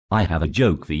I have a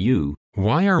joke for you.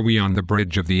 Why are we on the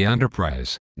bridge of the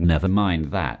Enterprise? Never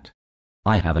mind that.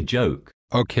 I have a joke.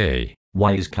 Okay.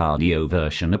 Why is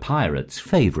cardioversion a pirate's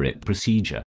favorite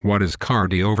procedure? What is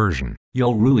cardioversion?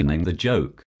 You're ruining the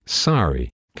joke. Sorry.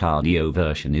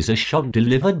 Cardioversion is a shock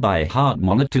delivered by a heart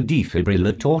monitor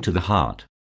defibrillator to the heart,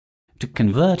 to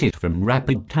convert it from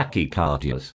rapid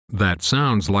tachycardias. That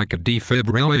sounds like a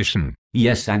defibrillation.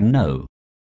 Yes and no.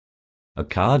 A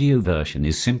cardioversion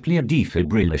is simply a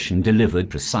defibrillation delivered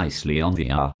precisely on the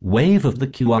R wave of the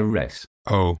QRS.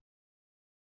 Oh.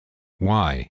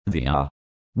 Why? The R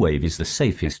wave is the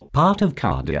safest part of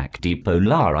cardiac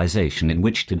depolarization in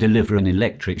which to deliver an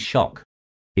electric shock.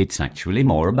 It's actually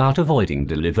more about avoiding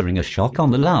delivering a shock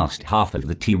on the last half of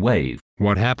the T wave.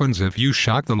 What happens if you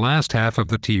shock the last half of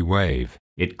the T wave?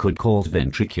 It could cause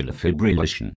ventricular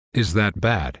fibrillation. Is that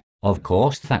bad? Of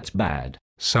course that's bad.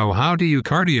 So how do you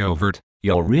cardiovert?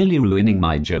 You're really ruining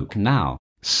my joke now.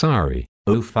 Sorry.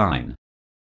 Oh fine.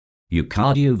 You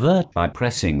cardiovert by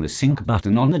pressing the sync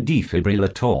button on the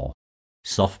defibrillator.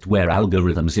 Software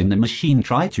algorithms in the machine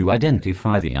try to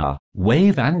identify the R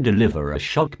wave and deliver a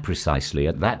shock precisely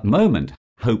at that moment,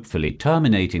 hopefully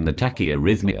terminating the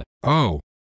tachyarrhythmia. Oh.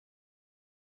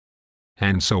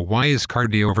 And so why is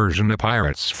cardioversion a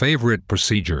pirate's favorite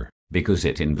procedure? Because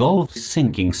it involves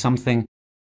syncing something,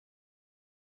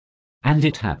 and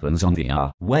it happens on the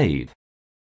R wave.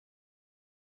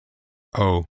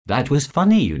 Oh. That was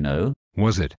funny, you know.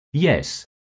 Was it? Yes.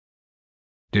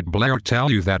 Did Blair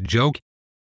tell you that joke?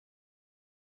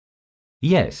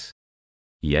 Yes.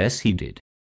 Yes, he did.